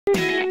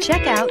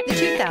Check out the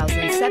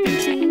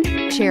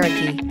 2017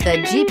 Cherokee.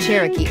 The Jeep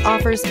Cherokee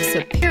offers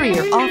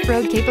superior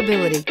off-road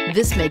capability.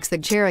 This makes the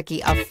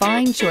Cherokee a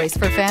fine choice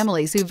for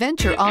families who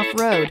venture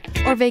off-road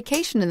or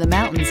vacation in the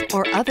mountains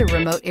or other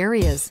remote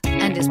areas,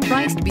 and is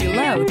priced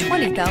below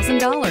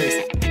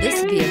 $20,000.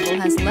 This vehicle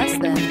has less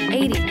than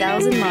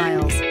 80,000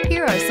 miles.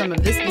 Here are some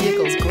of this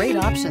vehicle's great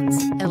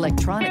options: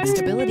 electronic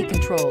stability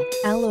control,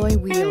 alloy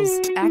wheels,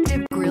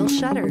 active grille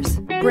shutters,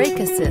 brake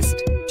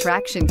assist,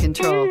 traction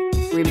control,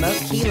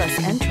 remote keyless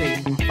entry,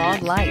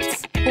 fog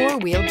lights,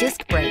 four-wheel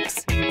disc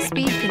brakes,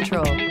 speed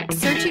control.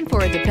 Searching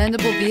for a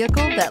dependable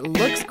vehicle that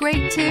looks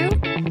great too?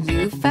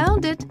 You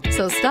found it,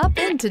 so stop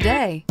in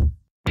today.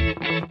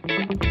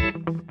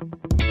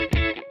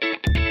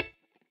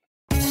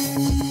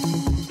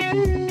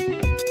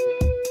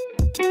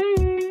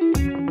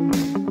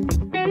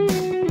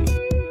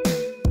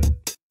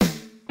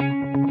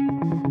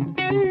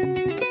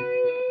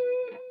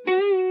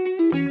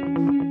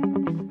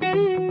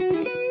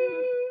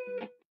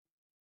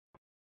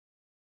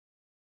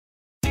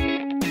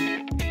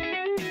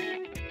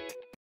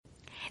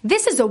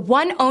 This is a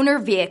one-owner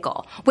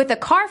vehicle with a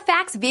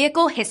Carfax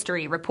Vehicle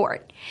History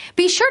Report.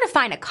 Be sure to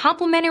find a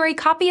complimentary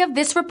copy of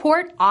this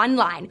report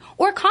online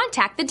or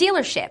contact the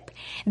dealership.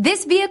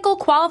 This vehicle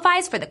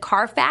qualifies for the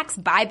Carfax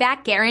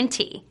Buyback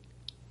Guarantee.